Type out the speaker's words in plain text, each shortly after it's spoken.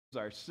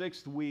our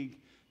sixth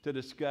week to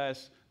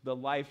discuss the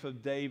life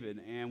of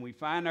David. And we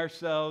find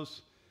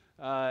ourselves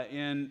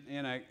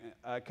in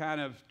a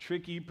kind of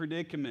tricky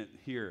predicament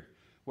here,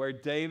 where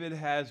David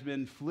has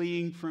been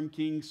fleeing from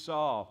King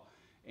Saul,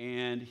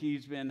 and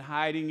he's been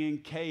hiding in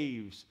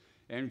caves.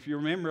 And if you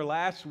remember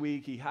last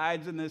week, he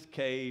hides in this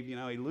cave. You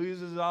know, he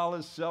loses all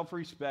his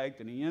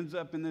self-respect, and he ends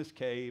up in this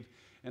cave.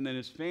 And then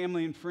his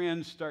family and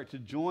friends start to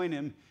join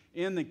him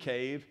in the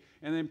cave.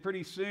 And then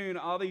pretty soon,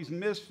 all these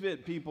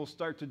misfit people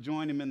start to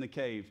join him in the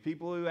cave.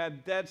 People who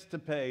have debts to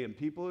pay, and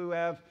people who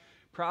have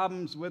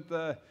problems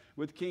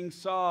with King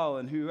Saul,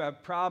 and who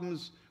have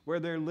problems where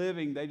they're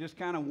living. They just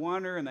kind of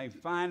wonder, and they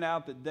find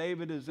out that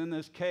David is in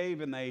this cave,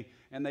 and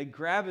they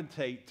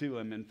gravitate to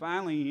him. And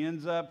finally, he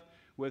ends up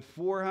with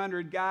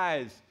 400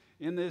 guys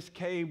in this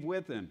cave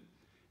with him.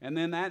 And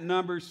then that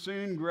number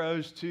soon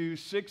grows to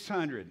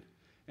 600.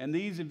 And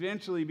these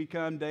eventually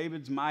become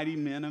David's mighty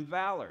men of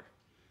valor,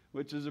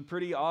 which is a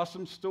pretty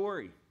awesome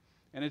story.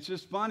 And it's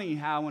just funny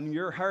how when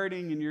you're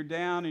hurting and you're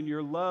down and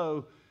you're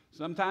low,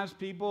 sometimes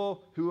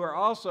people who are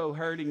also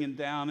hurting and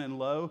down and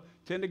low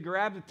tend to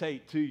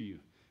gravitate to you.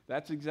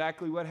 That's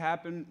exactly what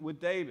happened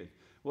with David.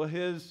 Well,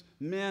 his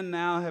men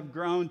now have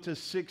grown to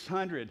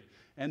 600,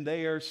 and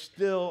they are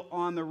still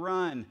on the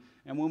run.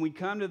 And when we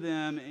come to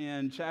them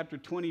in chapter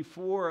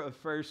 24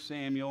 of 1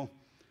 Samuel,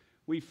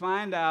 we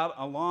find out,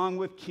 along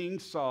with King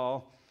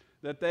Saul,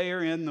 that they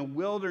are in the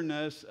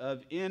wilderness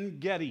of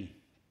En-Gedi.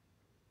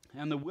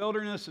 And the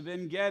wilderness of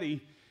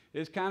En-Gedi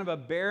is kind of a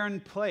barren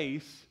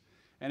place,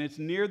 and it's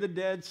near the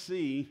Dead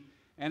Sea,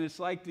 and it's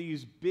like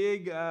these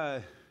big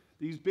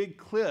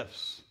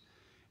cliffs,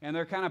 and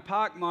they're kind of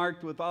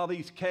pockmarked with all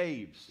these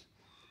caves.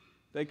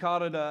 They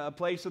called it a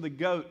place of the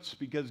goats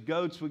because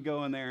goats would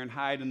go in there and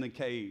hide in the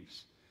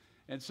caves.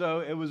 And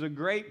so it was a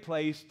great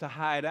place to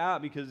hide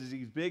out because of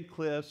these big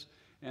cliffs,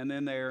 and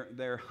then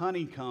they're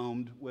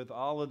honeycombed with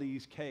all of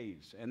these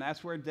caves. And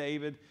that's where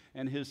David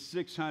and his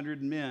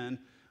 600 men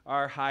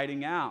are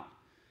hiding out.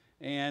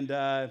 And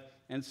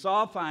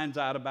Saul finds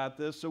out about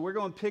this, so we're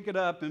going to pick it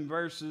up in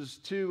verses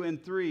 2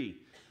 and 3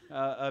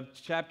 of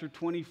chapter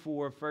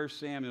 24 of 1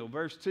 Samuel.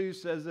 Verse 2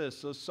 says this: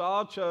 So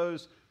Saul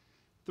chose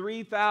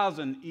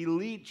 3,000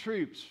 elite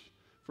troops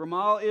from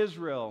all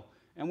Israel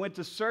and went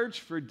to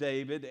search for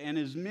David and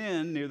his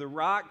men near the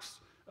rocks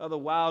of the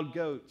wild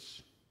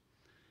goats.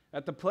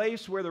 At the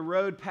place where the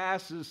road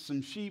passes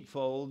some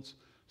sheepfolds,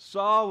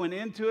 Saul went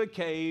into a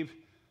cave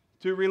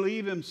to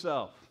relieve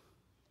himself.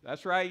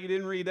 That's right, you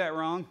didn't read that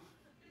wrong.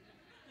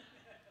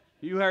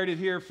 You heard it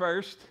here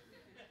first.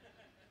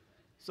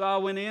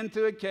 Saul went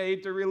into a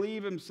cave to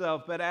relieve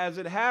himself, but as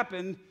it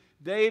happened,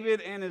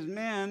 David and his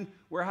men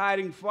were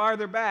hiding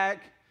farther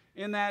back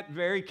in that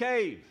very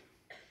cave.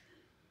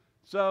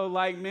 So,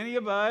 like many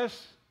of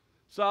us,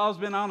 Saul's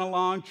been on a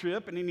long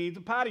trip and he needs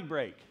a potty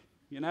break,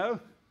 you know?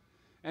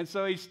 And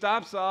so he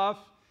stops off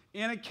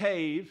in a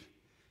cave,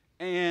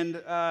 and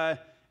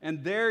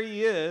there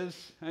he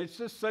is. It's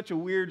just such a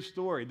weird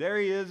story. There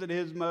he is at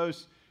his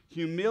most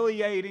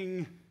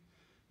humiliating,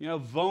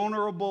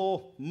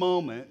 vulnerable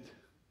moment,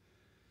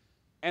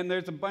 and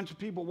there's a bunch of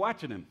people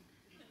watching him.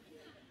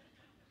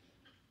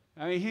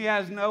 I mean, he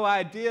has no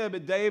idea,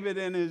 but David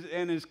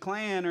and his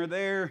clan are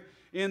there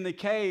in the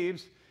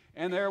caves,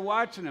 and they're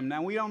watching him.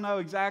 Now, we don't know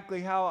exactly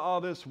how all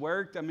this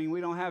worked. I mean,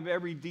 we don't have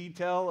every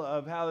detail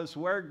of how this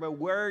worked, but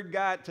word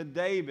got to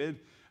David.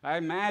 I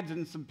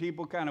imagine some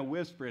people kind of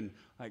whispering,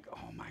 like,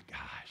 oh my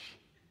gosh,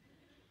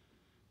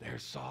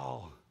 there's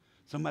Saul.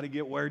 Somebody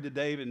get word to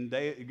David,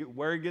 and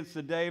word gets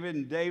to David,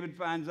 and David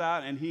finds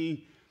out, and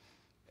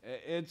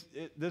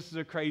this is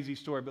a crazy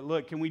story. But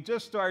look, can we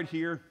just start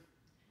here?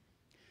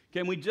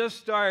 Can we just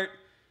start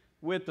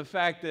with the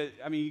fact that,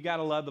 you got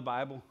to love the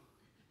Bible.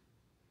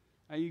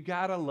 You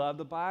got to love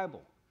the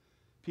Bible.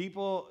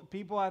 People,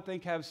 I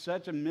think, have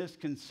such a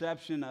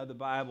misconception of the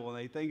Bible, and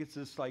they think it's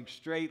this like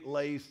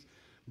straight-laced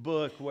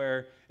book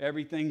where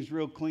everything's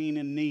real clean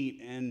and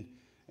neat, and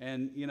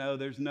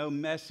there's no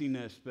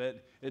messiness,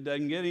 but it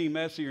doesn't get any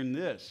messier than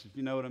this, if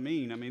you know what I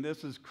mean. I mean,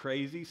 this is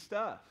crazy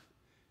stuff.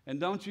 And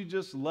don't you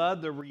just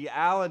love the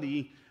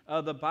reality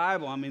of the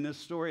Bible? I mean, this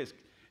story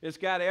it's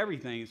got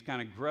everything. It's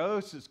kind of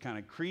gross, it's kind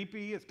of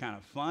creepy, it's kind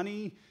of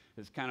funny,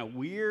 it's kind of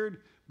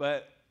weird,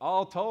 but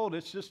all told,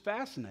 it's just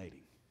fascinating.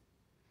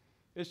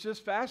 It's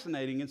just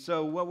fascinating. And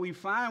so what we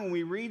find when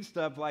we read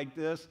stuff like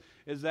this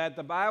is that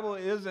the Bible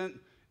isn't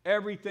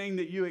everything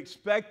that you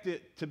expect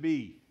it to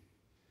be,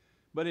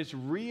 but it's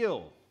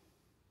real.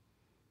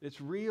 It's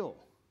real.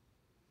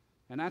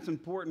 And that's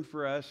important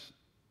for us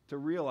to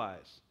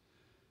realize.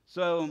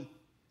 So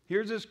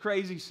here's this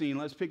crazy scene.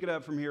 Let's pick it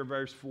up from here,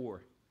 verse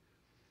 4.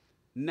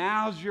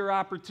 Now's your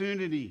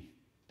opportunity,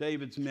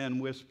 David's men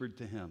whispered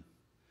to him.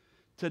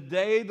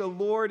 Today the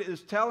Lord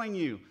is telling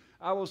you,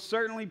 I will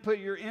certainly put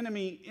your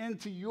enemy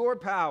into your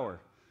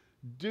power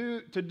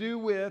to do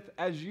with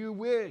as you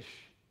wish.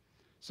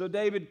 So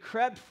David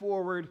crept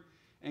forward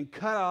and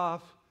cut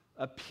off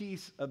a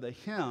piece of the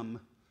hem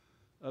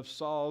of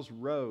Saul's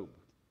robe.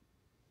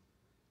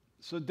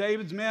 So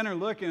David's men are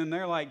looking and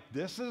they're like,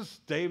 this is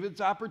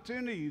David's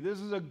opportunity. This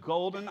is a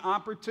golden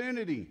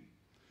opportunity.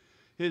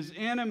 His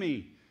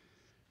enemy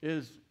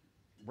is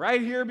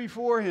right here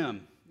before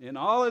him in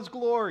all his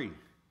glory,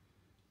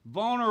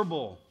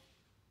 vulnerable,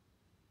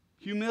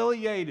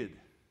 humiliated.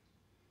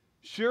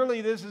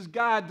 Surely this is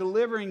God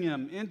delivering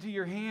him into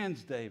your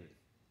hands, David.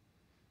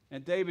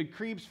 And David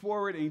creeps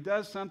forward and he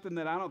does something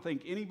that I don't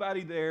think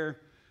anybody there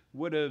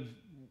would have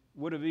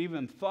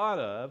even thought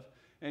of.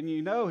 And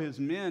you know his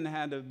men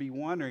had to be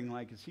wondering,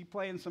 like, is he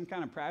playing some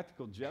kind of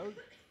practical joke?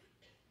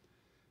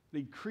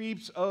 He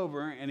creeps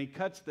over and he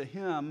cuts the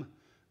hem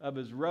of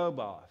his robe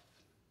off.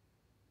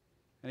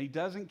 And he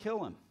doesn't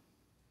kill him.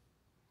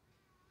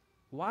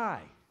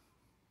 Why?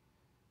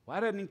 Why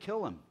doesn't he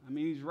kill him? I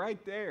mean, he's right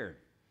there.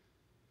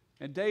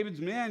 And David's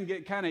men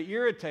get kind of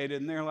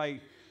irritated and they're like,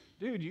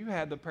 dude, you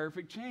had the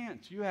perfect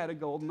chance. You had a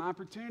golden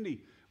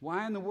opportunity.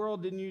 Why in the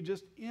world didn't you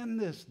just end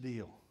this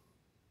deal?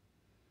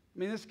 I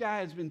mean, this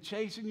guy has been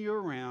chasing you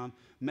around,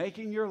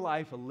 making your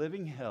life a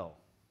living hell.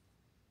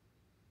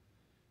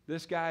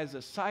 This guy is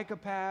a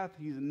psychopath.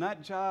 He's a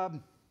nut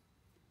job.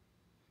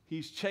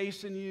 He's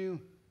chasing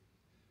you.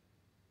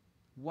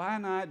 Why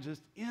not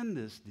just end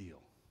this deal?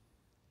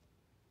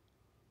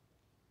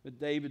 But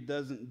David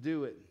doesn't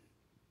do it.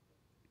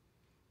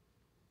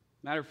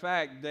 Matter of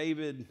fact,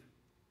 David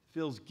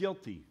feels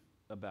guilty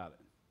about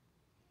it.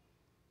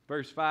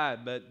 Verse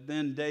 5, but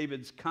then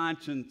David's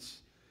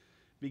conscience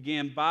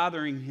began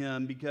bothering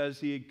him because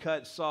he had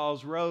cut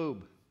Saul's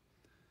robe.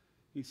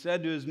 He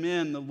said to his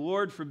men, the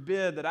Lord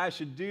forbid that I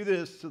should do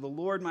this to the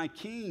Lord my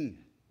king.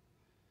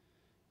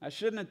 I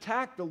shouldn't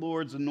attack the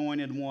Lord's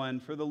anointed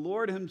one, for the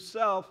Lord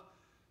himself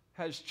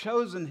has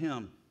chosen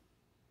him.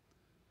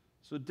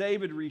 So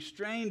David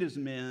restrained his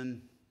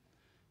men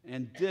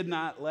and did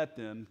not let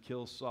them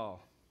kill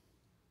Saul.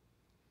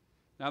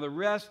 Now the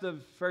rest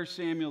of 1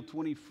 Samuel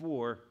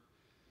 24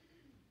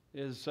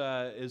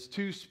 is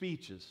two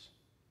speeches.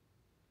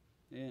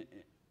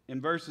 In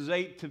verses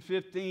 8 to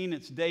 15,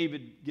 it's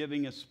David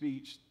giving a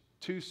speech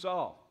to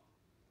Saul.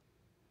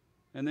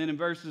 And then in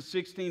verses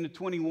 16 to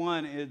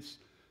 21, it's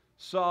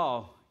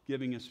Saul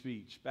giving a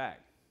speech back.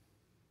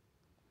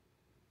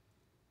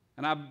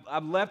 And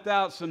I've left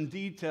out some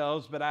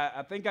details, but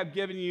I think I've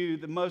given you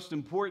the most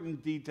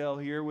important detail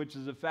here, which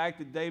is the fact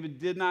that David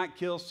did not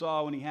kill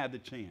Saul when he had the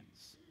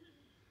chance.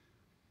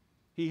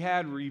 He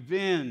had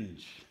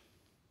revenge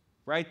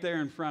right there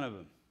in front of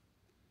him.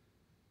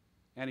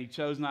 And he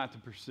chose not to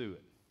pursue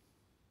it.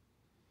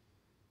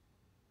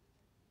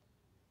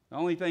 The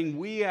only thing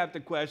we have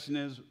to question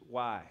is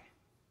why.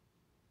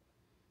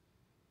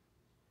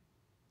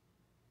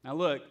 Now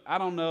look, I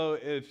don't know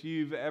if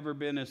you've ever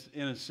been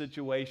in a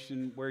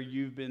situation where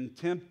you've been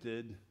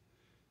tempted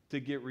to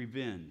get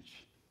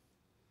revenge.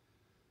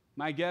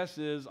 My guess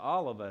is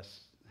all of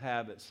us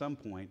have at some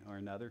point or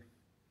another.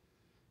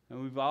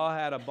 And we've all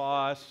had a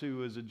boss who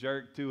was a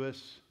jerk to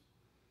us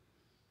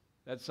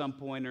at some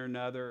point or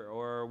another,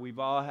 or we've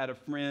all had a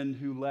friend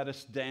who let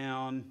us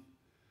down,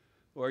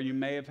 or you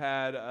may have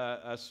had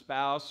a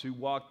spouse who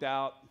walked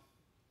out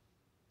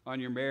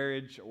on your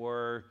marriage,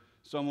 or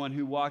someone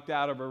who walked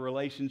out of a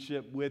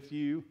relationship with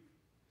you,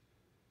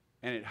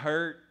 and it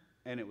hurt,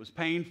 and it was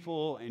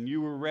painful, and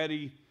you were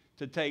ready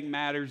to take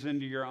matters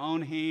into your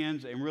own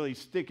hands and really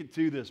stick it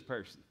to this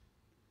person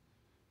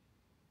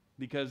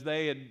because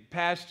they had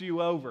passed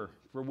you over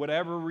for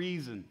whatever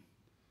reason,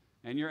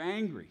 and you're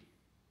angry.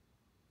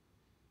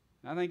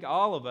 I think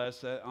all of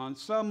us, on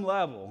some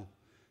level,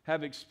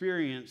 have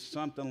experienced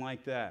something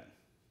like that.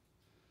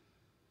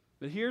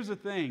 But here's the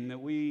thing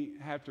that we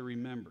have to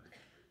remember.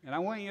 And I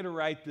want you to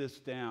write this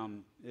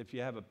down. If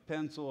you have a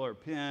pencil or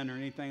pen or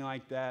anything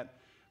like that,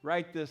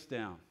 write this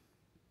down.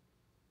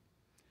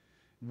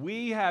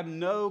 We have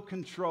no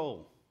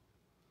control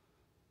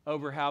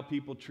over how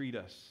people treat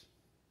us.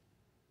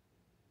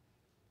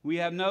 We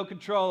have no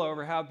control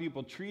over how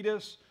people treat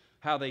us,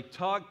 how they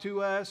talk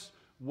to us,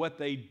 what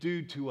they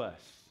do to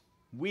us.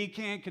 We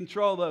can't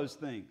control those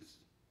things.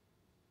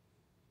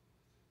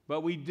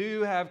 But we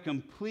do have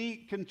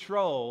complete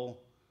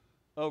control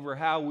over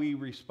how we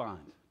respond.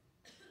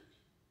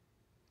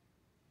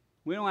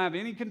 We don't have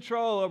any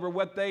control over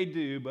what they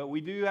do, but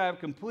we do have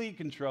complete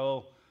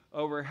control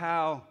over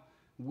how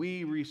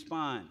we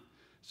respond.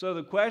 So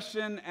the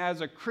question as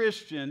a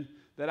Christian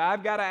that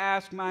I've got to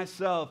ask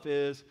myself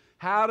is,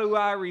 how do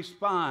I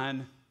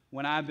respond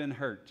when I've been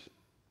hurt?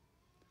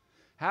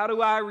 How do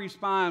I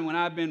respond when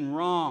I've been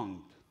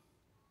wronged?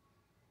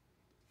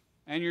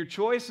 And your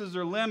choices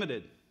are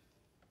limited.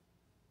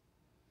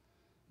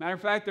 Matter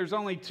of fact, there's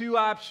only two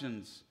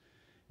options.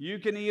 You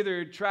can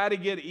either try to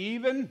get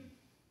even,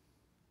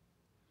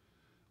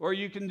 or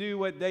you can do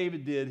what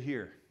David did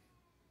here.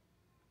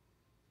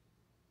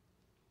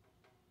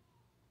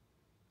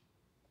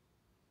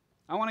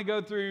 I want to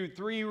go through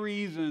 3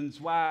 reasons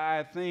why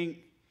I think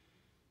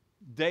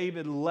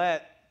David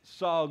let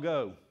Saul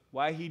go,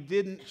 why he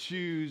didn't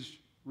choose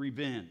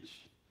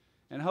revenge.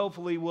 And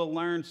hopefully we'll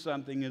learn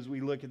something as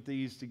we look at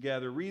these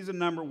together. Reason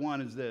number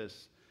 1 is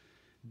this: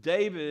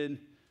 David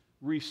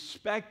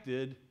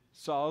respected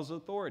Saul's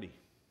authority.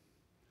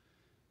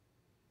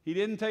 He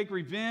didn't take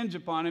revenge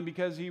upon him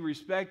because he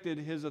respected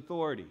his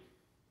authority.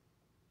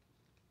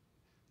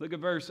 Look at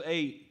verse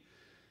 8.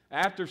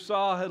 After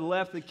Saul had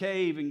left the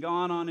cave and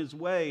gone on his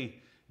way,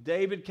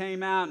 David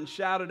came out and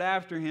shouted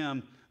after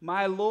him,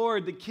 "My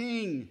lord, the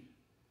king!"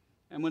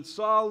 And when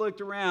Saul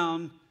looked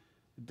around,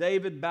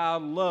 David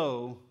bowed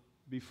low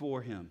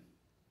before him.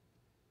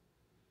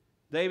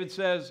 David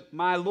says,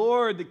 "My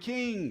lord, the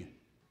king."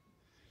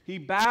 He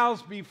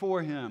bows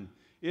before him.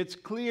 It's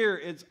clear,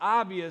 it's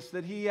obvious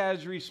that he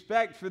has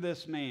respect for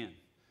this man,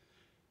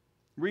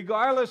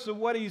 regardless of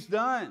what he's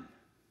done.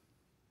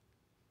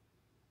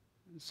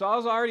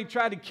 Saul's already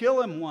tried to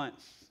kill him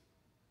once.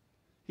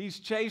 He's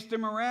chased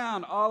him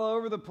around all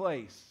over the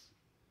place.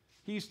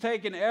 He's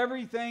taken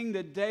everything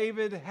that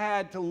David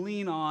had to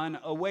lean on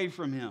away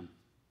from him.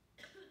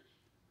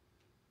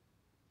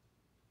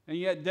 And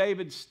yet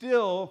David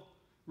still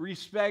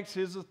respects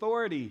his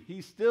authority.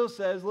 He still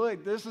says,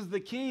 look, this is the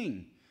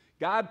king.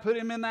 God put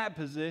him in that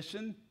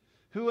position.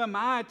 Who am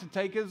I to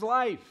take his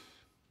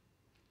life?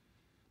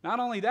 Not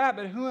only that,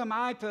 but who am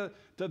I to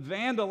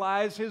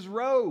vandalize his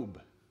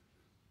robe?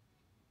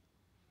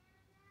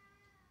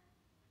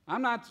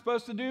 I'm not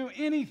supposed to do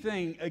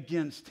anything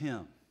against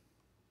him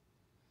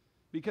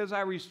because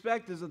I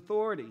respect his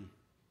authority.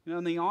 You know,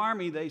 in the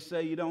army, they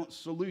say you don't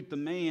salute the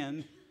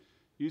man,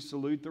 you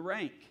salute the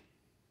rank.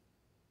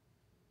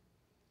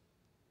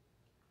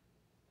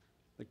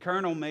 The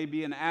colonel may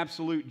be an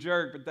absolute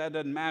jerk, but that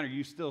doesn't matter.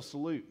 You still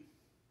salute.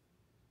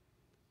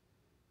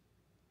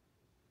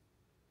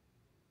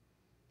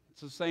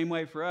 It's the same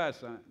way for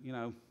us.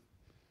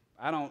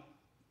 I don't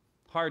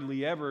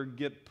hardly ever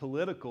get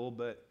political,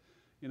 but,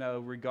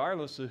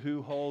 regardless of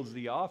who holds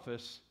the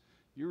office,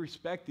 you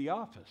respect the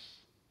office.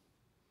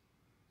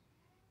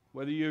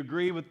 Whether you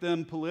agree with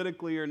them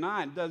politically or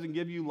not, it doesn't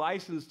give you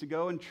license to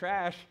go and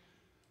trash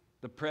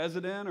the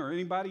president or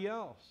anybody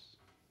else.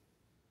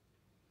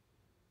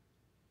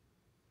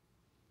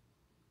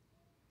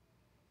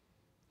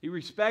 He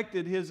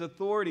respected his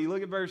authority.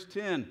 Look at verse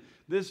 10.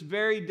 This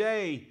very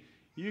day,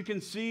 you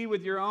can see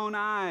with your own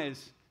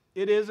eyes,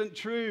 it isn't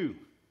true.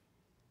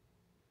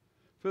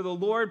 For the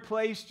Lord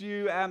placed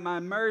you at my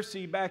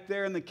mercy back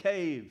there in the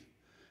cave.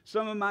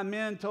 Some of my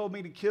men told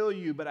me to kill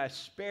you, but I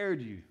spared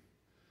you.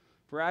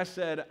 For I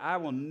said, I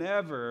will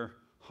never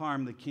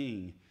harm the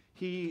king.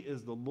 He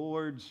is the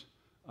Lord's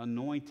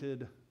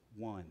anointed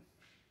one.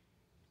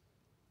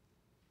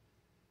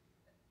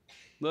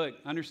 Look,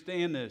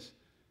 understand this.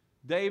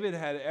 David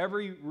had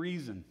every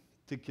reason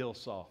to kill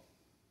Saul.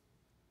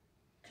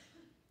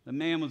 The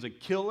man was a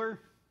killer.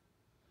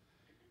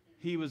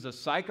 He was a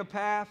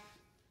psychopath.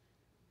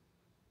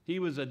 He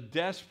was a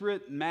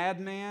desperate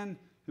madman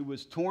who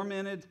was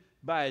tormented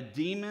by a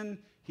demon.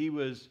 He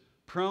was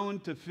prone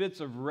to fits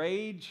of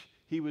rage.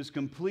 He was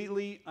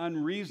completely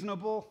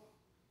unreasonable.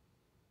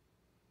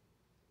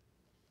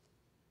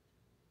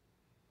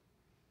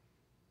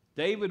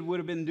 David would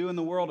have been doing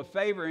the world a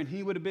favor, and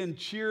he would have been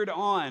cheered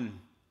on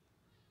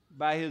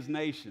by his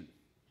nation.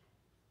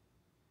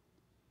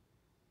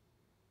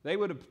 They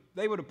would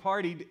have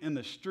partied in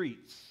the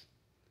streets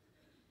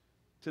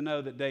to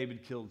know that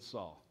David killed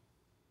Saul.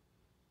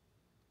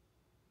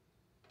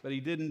 But he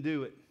didn't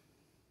do it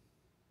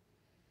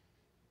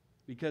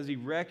because he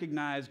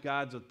recognized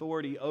God's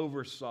authority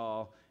over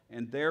Saul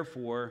and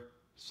therefore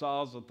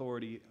Saul's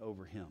authority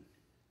over him.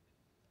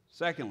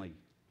 Secondly,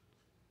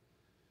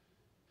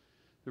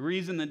 the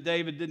reason that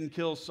David didn't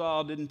kill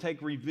Saul, didn't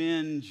take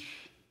revenge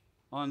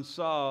on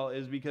Saul,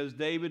 is because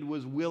David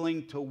was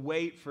willing to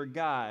wait for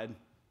God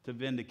to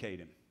vindicate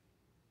him.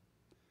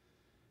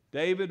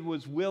 David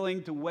was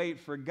willing to wait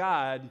for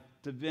God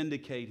to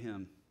vindicate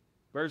him.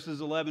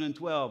 Verses 11 and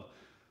 12.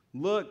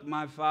 Look,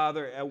 my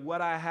father, at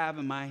what I have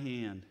in my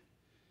hand.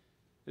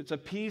 It's a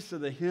piece of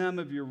the hem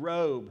of your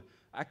robe.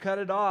 I cut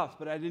it off,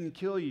 but I didn't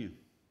kill you.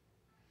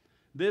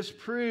 This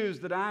proves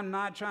that I'm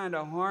not trying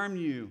to harm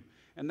you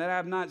and that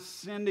I've not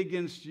sinned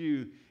against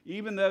you,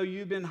 even though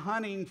you've been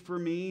hunting for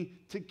me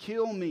to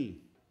kill me.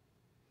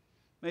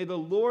 May the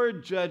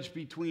Lord judge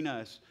between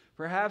us.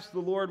 Perhaps the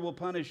Lord will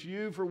punish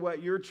you for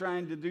what you're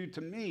trying to do to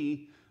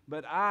me,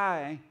 but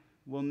I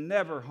will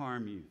never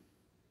harm you.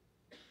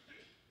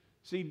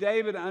 See,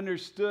 David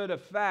understood a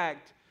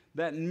fact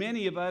that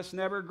many of us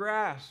never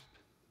grasp.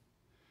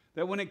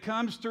 That when it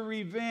comes to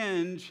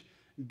revenge,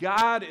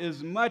 God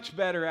is much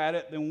better at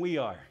it than we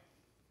are.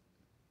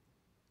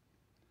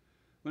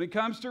 When it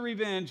comes to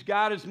revenge,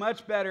 God is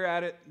much better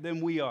at it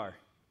than we are.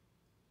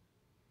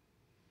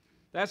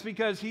 That's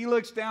because he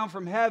looks down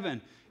from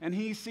heaven and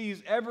he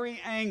sees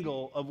every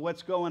angle of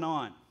what's going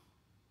on.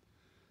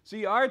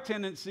 See, our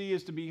tendency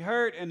is to be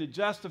hurt and to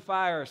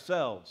justify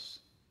ourselves.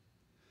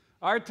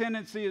 Our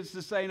tendency is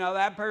to say, no,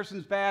 that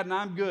person's bad and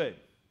I'm good.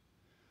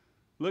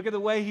 Look at the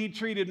way he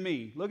treated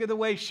me. Look at the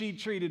way she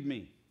treated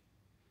me.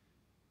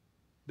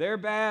 They're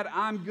bad,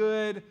 I'm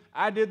good,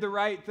 I did the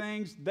right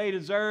things, they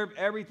deserve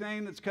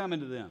everything that's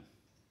coming to them.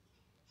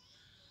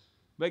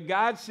 But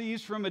God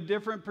sees from a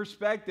different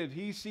perspective.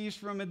 He sees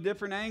from a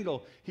different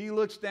angle. He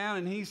looks down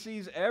and he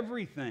sees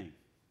everything.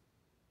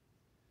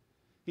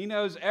 He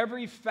knows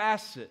every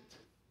facet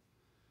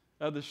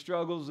of the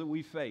struggles that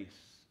we face.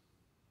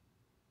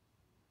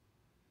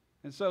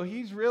 And so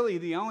he's really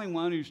the only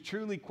one who's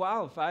truly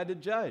qualified to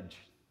judge.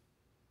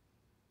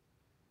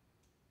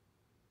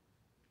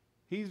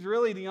 He's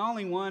really the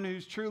only one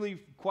who's truly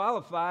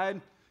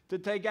qualified to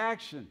take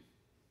action.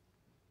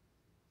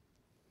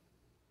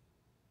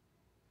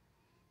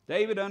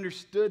 David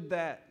understood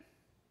that.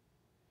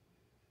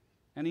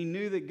 And he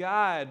knew that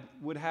God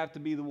would have to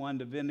be the one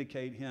to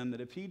vindicate him,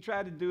 that if he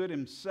tried to do it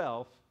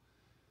himself,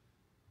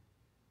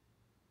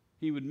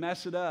 he would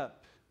mess it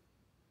up.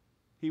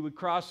 He would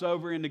cross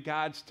over into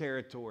God's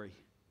territory.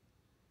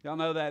 Y'all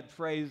know that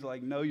phrase,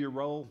 like, know your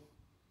role,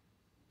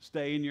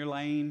 stay in your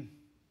lane.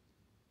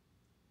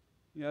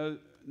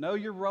 Know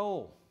your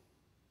role.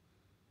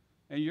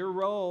 And your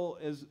role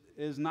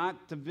is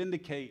not to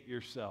vindicate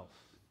yourself.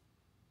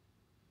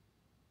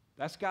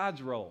 That's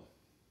God's role.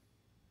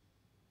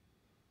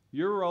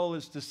 Your role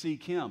is to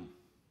seek Him.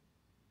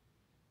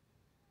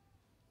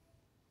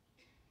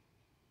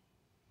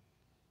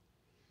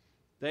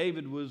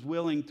 David was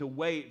willing to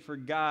wait for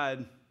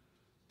God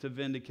to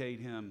vindicate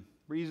him.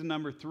 Reason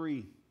number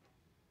 3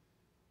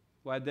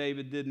 why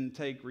David didn't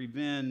take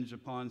revenge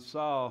upon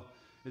Saul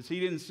is he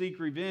didn't seek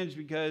revenge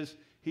because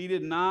he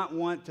did not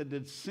want to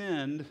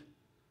descend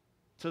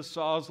to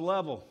Saul's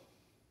level.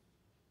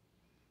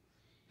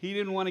 He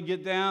didn't want to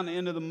get down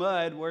into the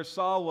mud where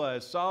Saul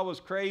was. Saul was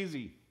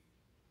crazy.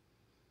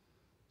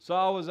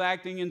 Saul was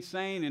acting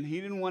insane, and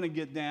he didn't want to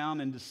get down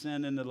and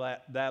descend into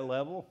that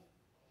level.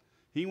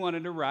 He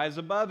wanted to rise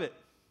above it.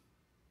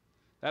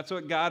 That's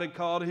what God had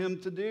called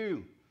him to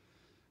do.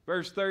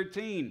 Verse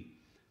 13,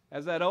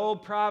 as that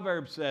old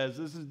proverb says,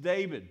 this is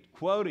David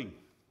quoting,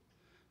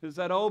 as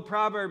that old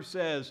proverb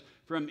says,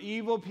 from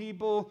evil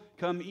people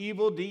come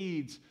evil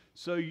deeds,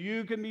 so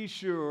you can be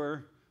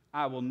sure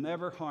I will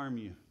never harm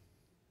you.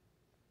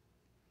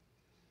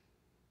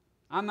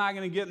 I'm not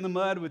going to get in the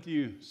mud with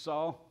you,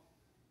 Saul.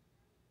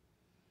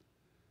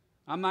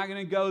 I'm not going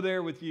to go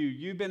there with you.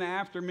 You've been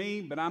after me,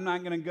 but I'm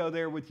not going to go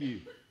there with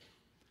you.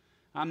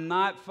 I'm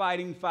not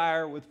fighting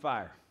fire with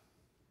fire.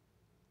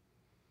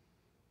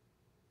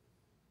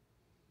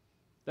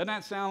 Doesn't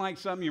that sound like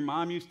something your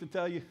mom used to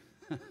tell you?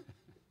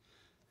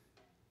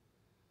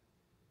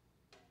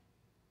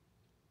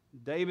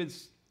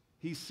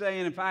 He's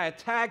saying, if I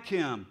attack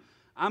him,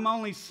 I'm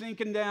only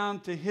sinking down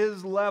to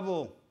his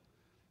level.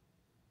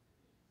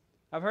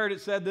 I've heard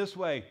it said this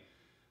way,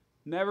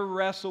 never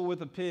wrestle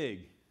with a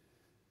pig,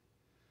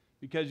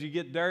 because you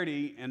get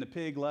dirty and the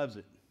pig loves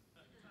it.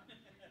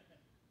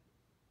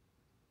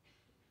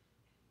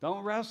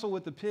 Don't wrestle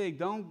with the pig.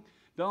 Don't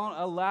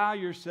allow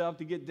yourself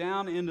to get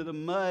down into the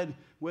mud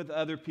with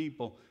other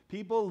people.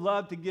 People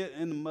love to get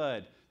in the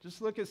mud.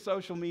 Just look at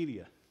social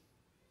media.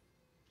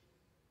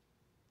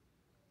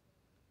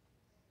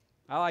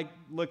 I like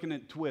looking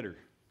at Twitter.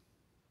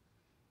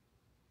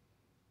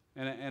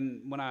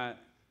 And when I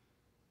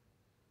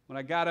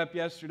got up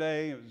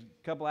yesterday, it was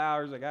a couple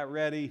hours, I got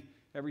ready,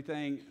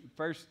 everything.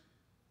 First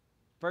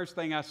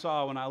thing I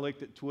saw when I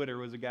looked at Twitter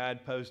was a guy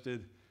had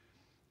posted,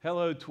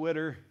 "Hello,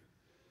 Twitter.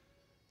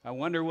 I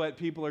wonder what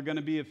people are going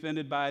to be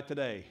offended by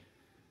today."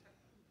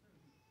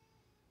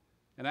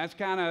 And that's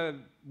kind of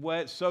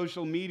what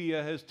social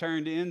media has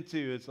turned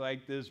into. It's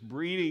like this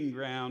breeding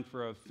ground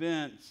for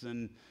offense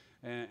and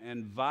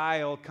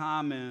vile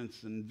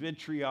comments and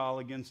vitriol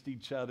against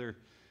each other.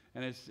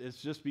 And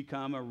it's just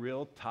become a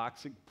real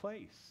toxic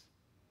place.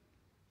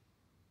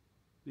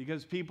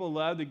 Because people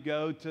love to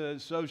go to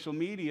social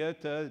media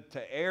to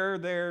air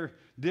their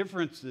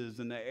differences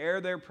and to air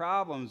their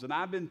problems. And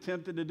I've been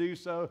tempted to do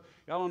so.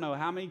 Y'all don't know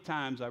how many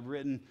times I've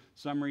written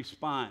some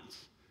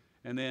response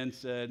and then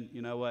said,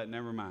 you know what,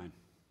 never mind.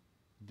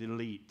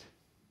 Delete.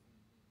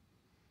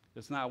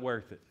 It's not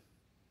worth it.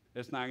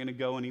 It's not going to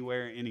go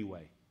anywhere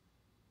anyway.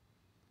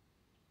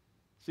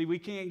 See, we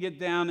can't get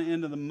down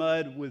into the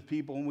mud with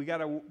people, and we got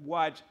to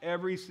watch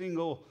every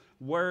single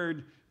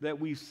word that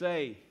we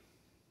say.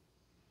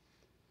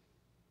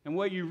 And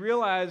what you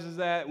realize is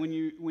that when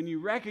you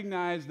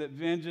recognize that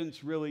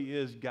vengeance really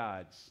is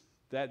God's,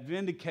 that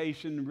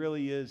vindication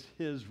really is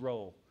His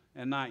role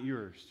and not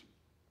yours.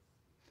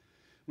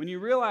 When you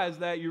realize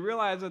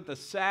that the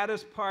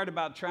saddest part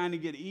about trying to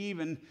get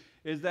even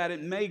is that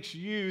it makes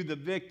you the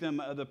victim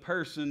of the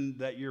person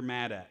that you're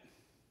mad at.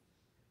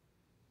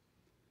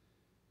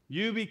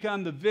 You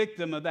become the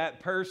victim of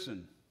that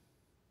person.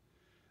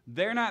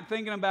 They're not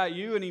thinking about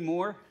you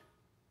anymore.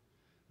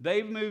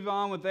 They've moved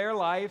on with their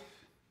life,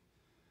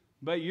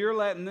 but you're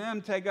letting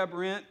them take up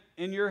rent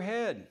in your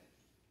head.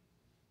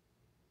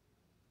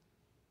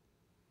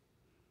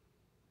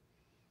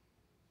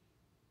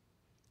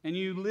 And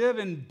you live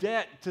in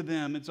debt to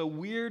them. It's a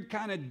weird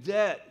kind of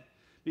debt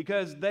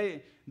because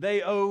they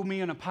owe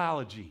me an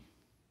apology.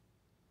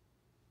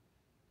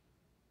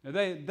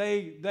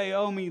 They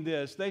owe me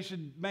this. They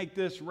should make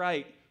this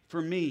right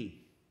for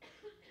me.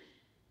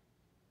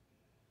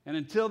 And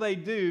until they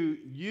do,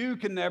 you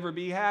can never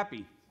be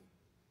happy.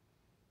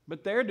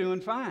 But they're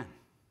doing fine.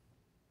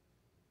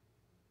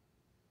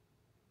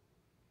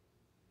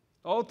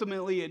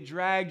 Ultimately, it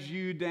drags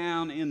you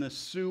down in the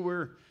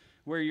sewer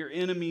where your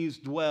enemies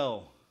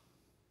dwell.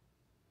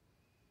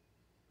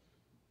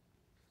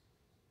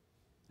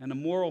 And the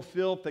moral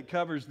filth that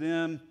covers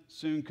them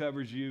soon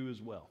covers you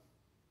as well.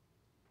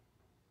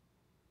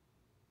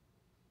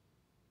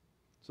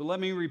 So let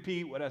me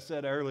repeat what I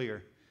said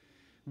earlier.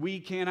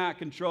 We cannot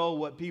control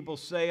what people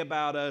say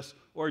about us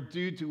or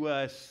do to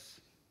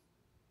us.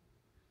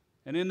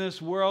 And in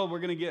this world, we're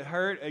going to get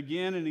hurt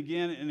again and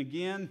again and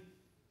again.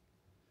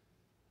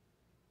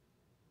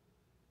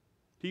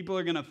 People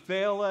are going to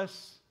fail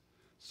us.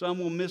 Some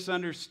will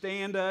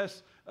misunderstand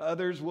us.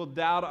 Others will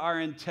doubt our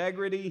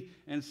integrity.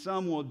 And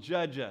some will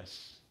judge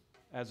us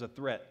as a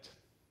threat.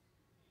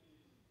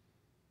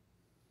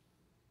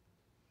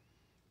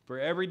 For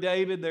every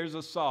David, there's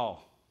a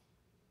Saul.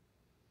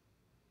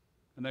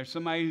 And there's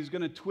somebody who's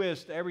going to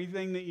twist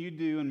everything that you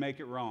do and make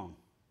it wrong.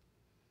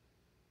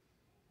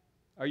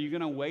 Are you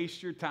going to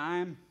waste your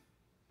time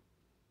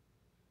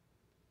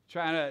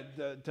trying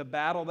to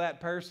battle that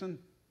person?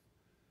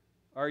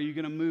 Or are you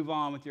going to move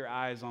on with your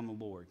eyes on the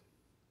Lord?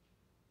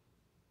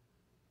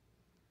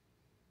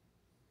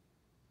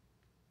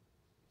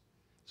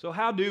 So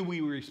how do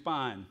we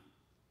respond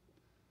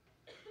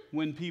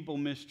when people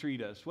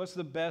mistreat us? What's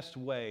the best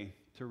way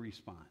to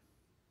respond?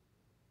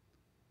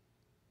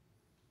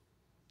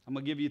 I'm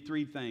going to give you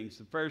 3 things.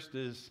 The first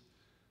is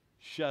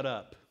shut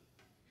up.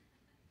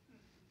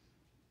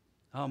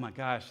 Oh my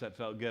gosh, that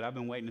felt good. I've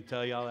been waiting to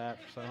tell y'all that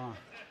for so long.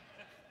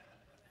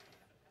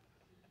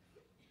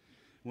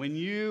 When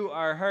you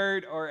are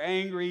hurt or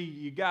angry,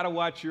 you got to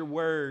watch your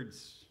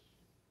words.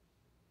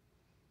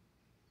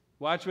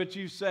 Watch what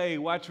you say.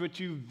 Watch what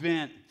you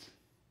vent.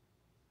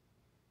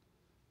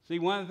 See,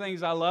 one of the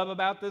things I love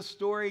about this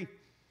story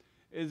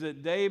is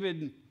that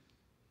David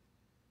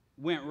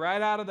went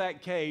right out of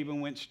that cave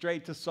and went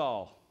straight to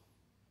Saul.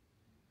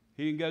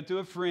 He didn't go to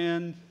a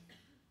friend.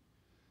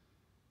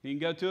 He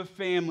didn't go to a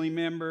family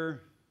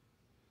member.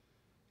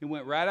 He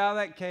went right out of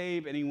that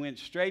cave and he went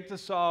straight to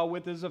Saul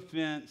with his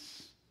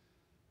offense,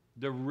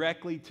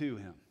 directly to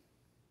him.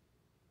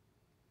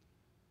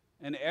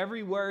 And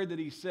every word that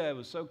he said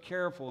was so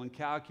careful and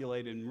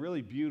calculated and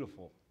really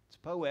beautiful. It's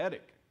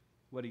poetic,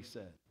 what he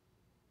said.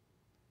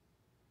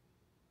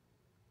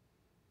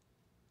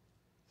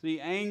 See,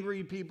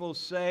 angry people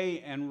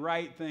say and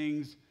write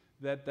things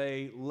that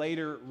they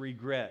later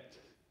regret.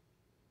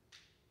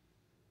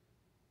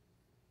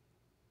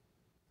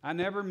 I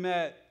never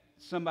met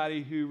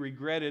somebody who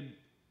regretted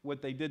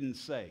what they didn't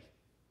say.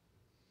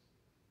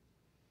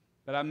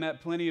 But I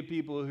met plenty of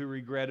people who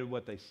regretted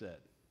what they said,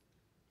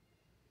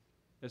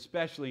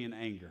 especially in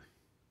anger.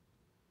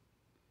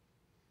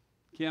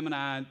 Kim and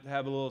I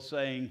have a little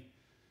saying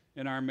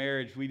in our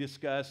marriage. We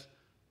discuss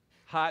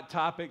hot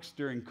topics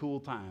during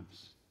cool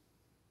times.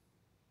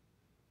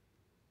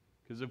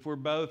 Because if we're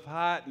both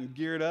hot and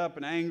geared up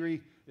and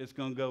angry, it's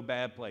going to go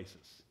bad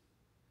places.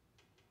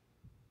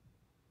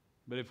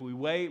 But if we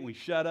wait and we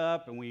shut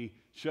up and we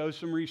show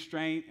some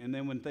restraint, and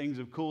then when things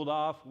have cooled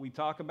off, we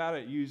talk about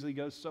it, it usually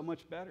goes so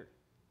much better.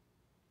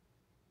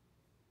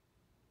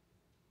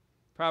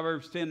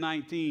 Proverbs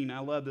 10:19, I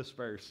love this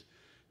verse.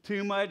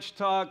 Too much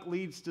talk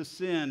leads to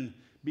sin.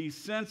 Be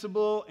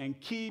sensible and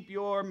keep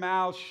your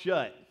mouth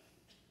shut.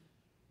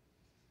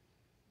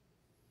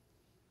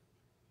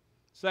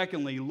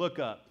 Secondly, look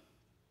up.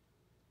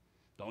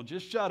 Don't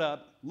just shut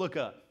up, look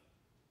up.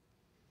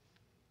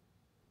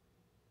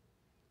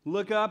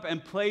 Look up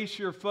and place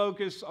your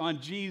focus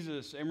on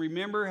Jesus and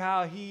remember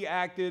how he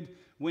acted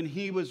when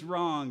he was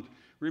wronged.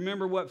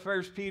 Remember what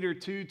 1 Peter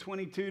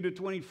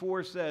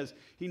 2:22-24 says.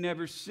 He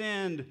never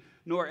sinned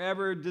nor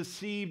ever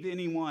deceived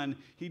anyone.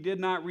 He did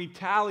not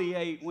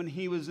retaliate when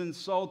he was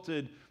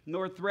insulted,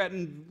 nor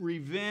threatened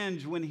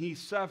revenge when he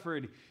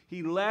suffered.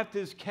 He left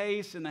his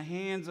case in the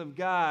hands of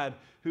God,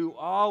 who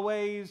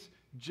always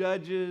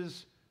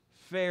judges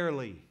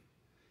fairly.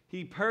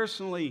 He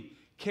personally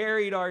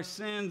carried our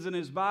sins in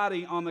his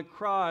body on the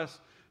cross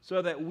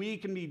so that we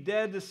can be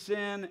dead to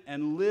sin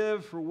and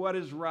live for what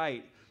is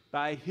right.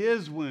 By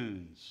his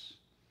wounds,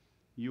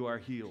 you are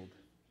healed.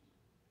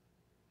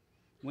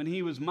 When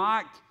he was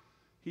mocked,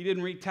 he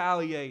didn't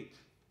retaliate.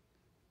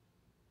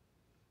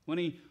 When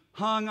he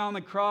hung on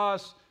the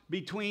cross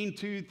between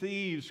 2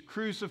 thieves,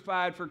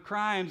 crucified for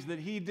crimes that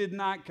he did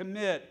not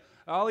commit,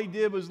 all he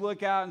did was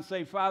look out and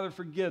say, Father,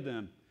 forgive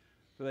them,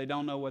 for they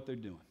don't know what they're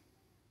doing.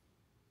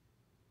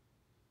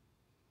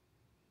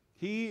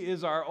 He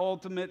is our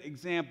ultimate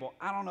example.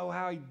 I don't know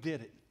how he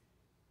did it.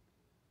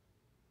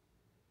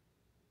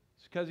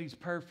 It's because he's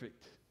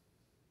perfect.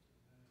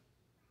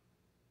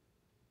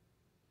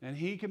 And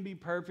he can be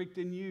perfect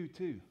in you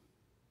too.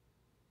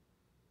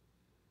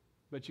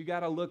 But you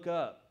got to look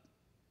up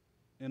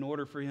in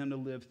order for him to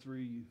live through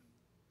you.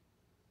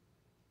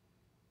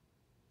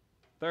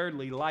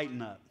 Thirdly,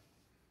 lighten up.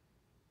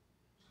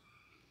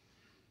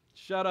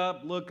 Shut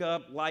up, look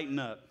up, lighten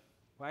up.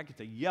 Well, I get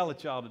to yell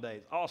at y'all today.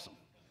 It's awesome.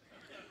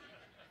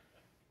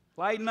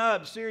 Lighten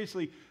up,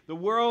 seriously. The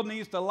world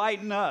needs to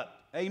lighten up.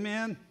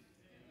 Amen?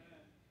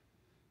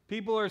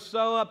 People are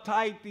so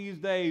uptight these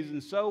days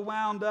and so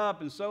wound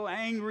up and so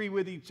angry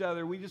with each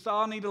other. We just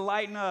all need to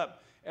lighten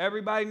up.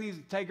 Everybody needs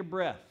to take a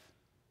breath.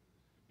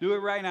 Do it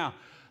right now.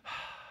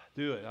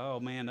 Do it. Oh,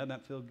 man, doesn't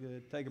that feel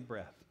good? Take a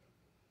breath.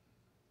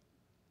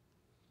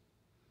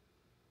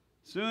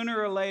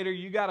 Sooner or later,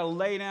 you got to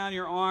lay down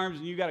your arms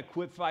and you got to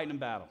quit fighting a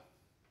battle.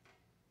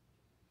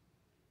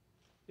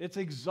 It's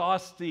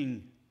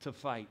exhausting to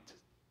fight.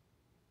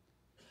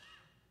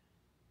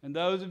 And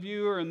those of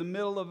you who are in the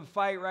middle of a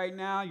fight right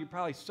now, you're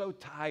probably so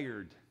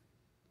tired,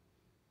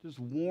 just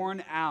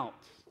worn out.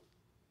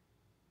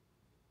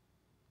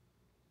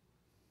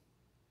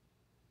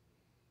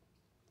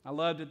 I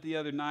loved it the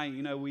other night.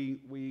 You know,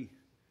 we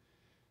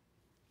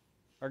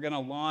are going to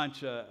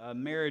launch a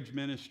marriage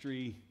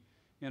ministry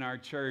in our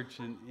church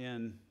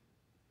in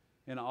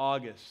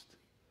August.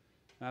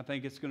 And I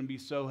think it's going to be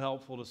so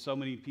helpful to so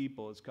many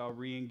people. It's called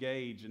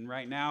Re-Engage. And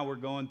right now we're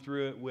going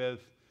through it with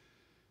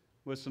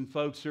some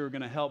folks who are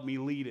going to help me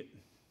lead it.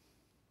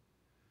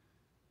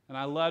 And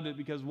I loved it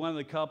because one of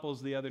the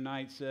couples the other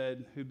night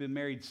said, who'd been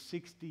married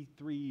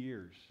 63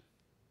 years,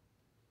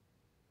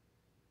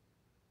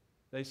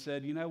 they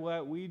said, you know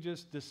what, we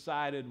just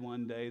decided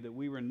one day that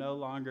we were no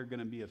longer going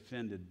to be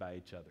offended by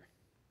each other.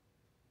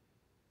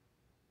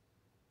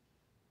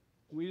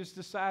 We just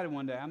decided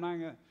one day,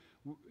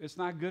 it's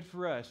not good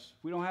for us.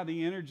 We don't have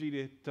the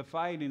energy to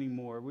fight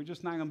anymore. We're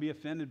just not going to be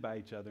offended by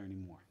each other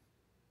anymore.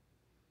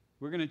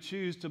 We're going to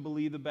choose to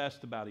believe the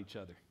best about each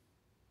other.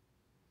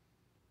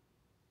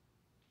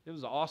 It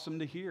was awesome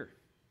to hear.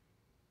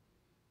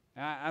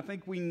 I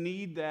think we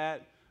need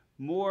that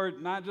more,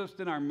 not just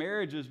in our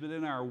marriages, but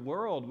in our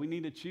world. We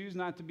need to choose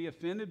not to be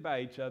offended by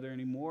each other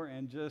anymore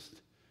and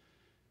just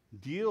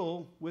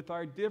deal with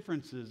our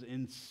differences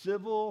in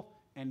civil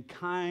and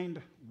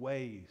kind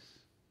ways.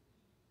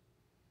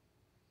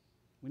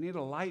 We need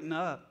to lighten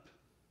up.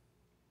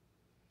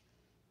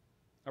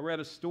 I read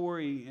a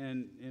story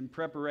in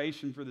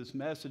preparation for this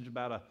message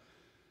about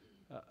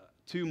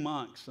two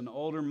monks, an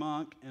older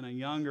monk and a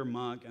younger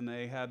monk, and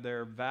they had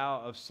their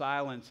vow of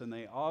silence, and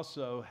they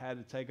also had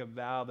to take a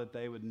vow that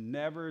they would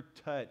never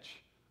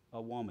touch a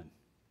woman.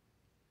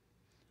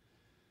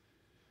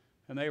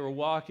 And they were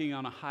walking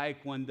on a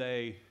hike one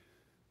day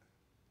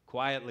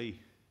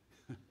quietly,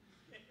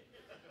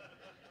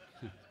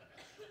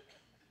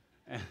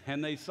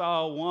 and they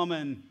saw a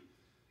woman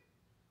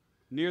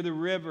near the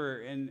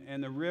river,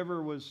 and the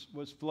river was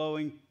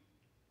flowing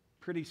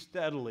pretty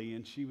steadily,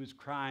 and she was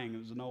crying. It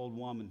was an old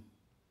woman.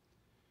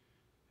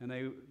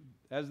 And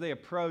as they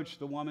approached,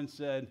 the woman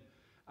said,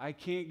 I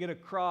can't get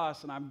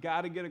across, and I've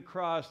got to get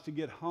across to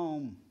get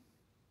home.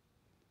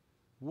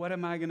 What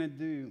am I going to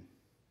do?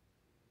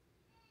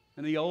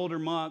 And the older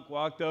monk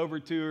walked over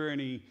to her,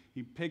 and he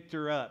picked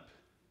her up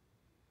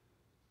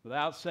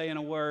without saying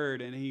a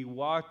word, and he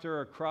walked her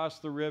across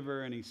the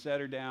river, and he set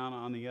her down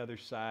on the other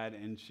side,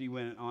 and she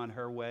went on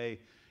her way,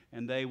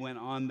 and they went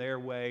on their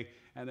way,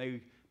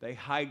 and they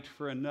hiked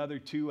for another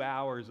 2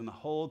 hours, and the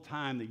whole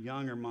time the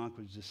younger monk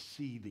was just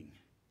seething,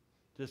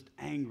 just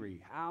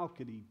angry. How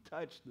could he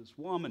touch this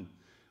woman?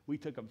 We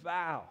took a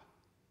vow.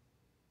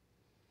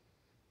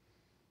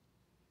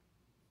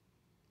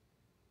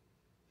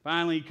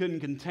 Finally, he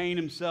couldn't contain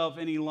himself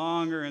any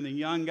longer, and the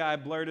young guy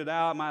blurted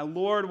out, My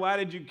Lord, why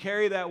did you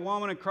carry that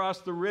woman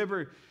across the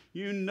river?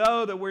 You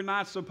know that we're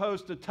not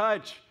supposed to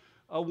touch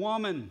a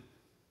woman.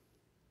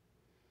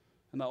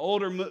 And the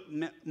older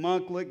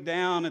monk looked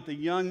down at the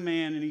young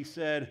man, and he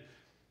said,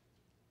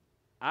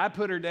 I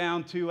put her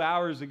down 2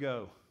 hours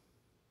ago.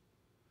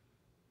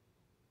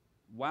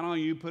 Why don't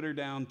you put her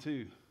down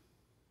too?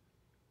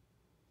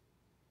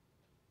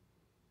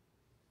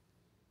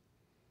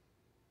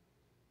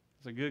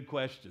 It's a good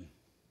question.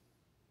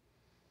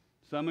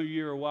 Some of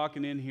you are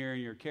walking in here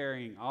and you're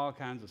carrying all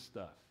kinds of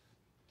stuff,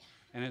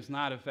 and it's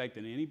not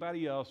affecting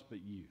anybody else but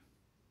you.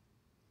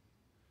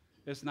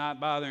 It's not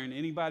bothering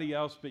anybody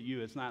else but you.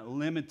 It's not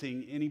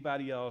limiting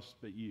anybody else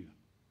but you.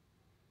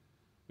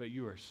 But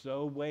you are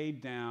so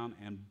weighed down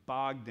and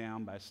bogged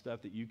down by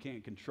stuff that you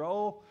can't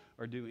control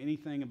or do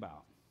anything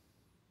about.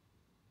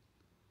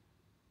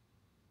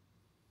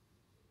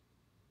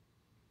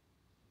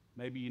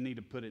 Maybe you need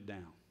to put it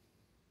down.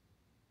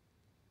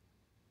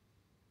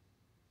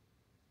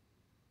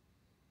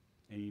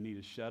 And you need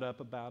to shut up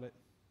about it.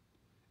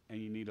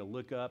 And you need to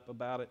look up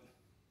about it.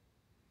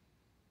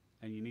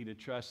 And you need to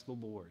trust the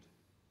Lord.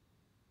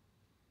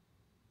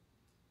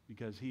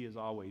 Because He is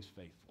always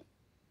faithful.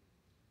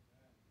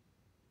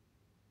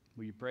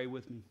 Will you pray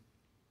with me?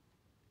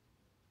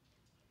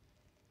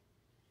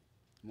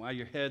 While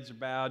your heads are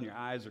bowed and your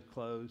eyes are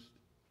closed,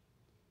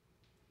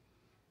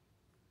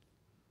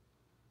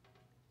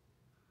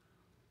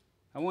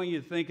 I want you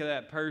to think of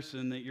that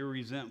person that you're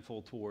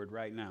resentful toward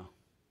right now.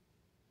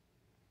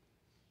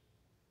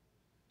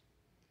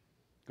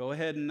 Go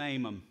ahead and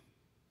name them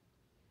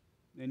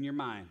in your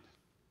mind.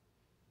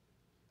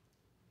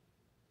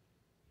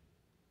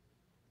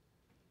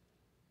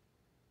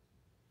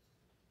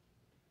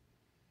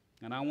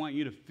 And I want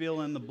you to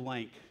fill in the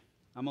blank.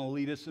 I'm going to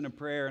lead us in a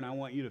prayer, and I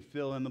want you to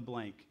fill in the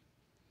blank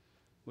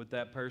with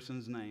that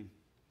person's name.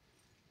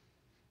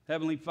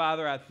 Heavenly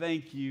Father, I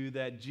thank you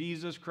that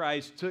Jesus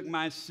Christ took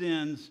my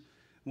sins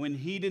when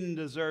he didn't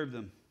deserve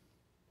them.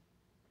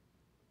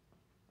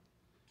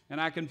 And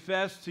I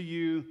confess to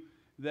you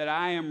that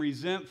I am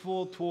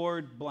resentful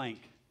toward blank.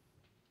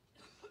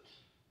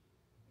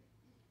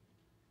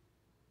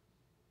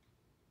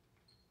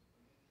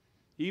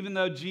 Even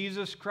though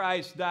Jesus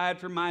Christ died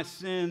for my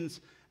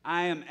sins,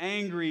 I am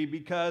angry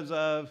because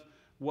of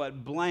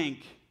what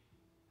blank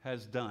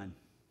has done.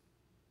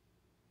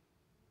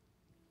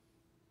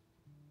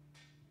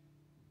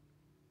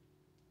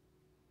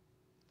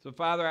 So,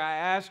 Father, I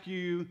ask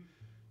you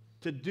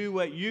to do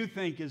what you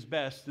think is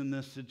best in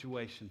this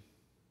situation.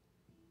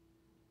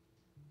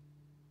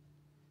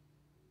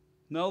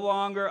 No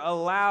longer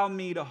allow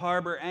me to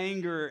harbor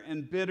anger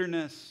and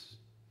bitterness.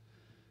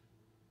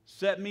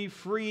 Set me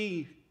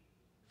free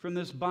from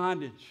this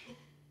bondage.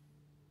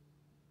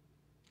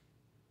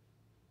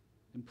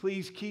 And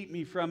please keep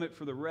me from it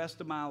for the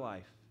rest of my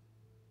life.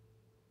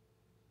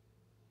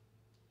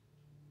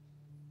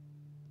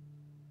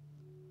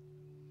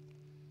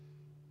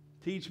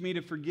 Teach me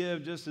to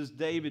forgive just as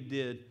David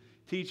did.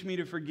 Teach me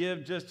to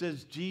forgive just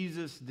as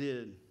Jesus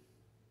did.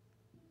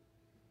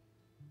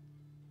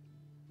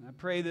 I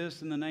pray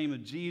this in the name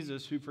of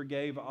Jesus, who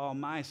forgave all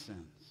my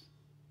sins.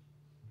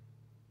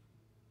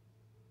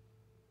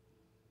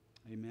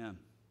 Amen.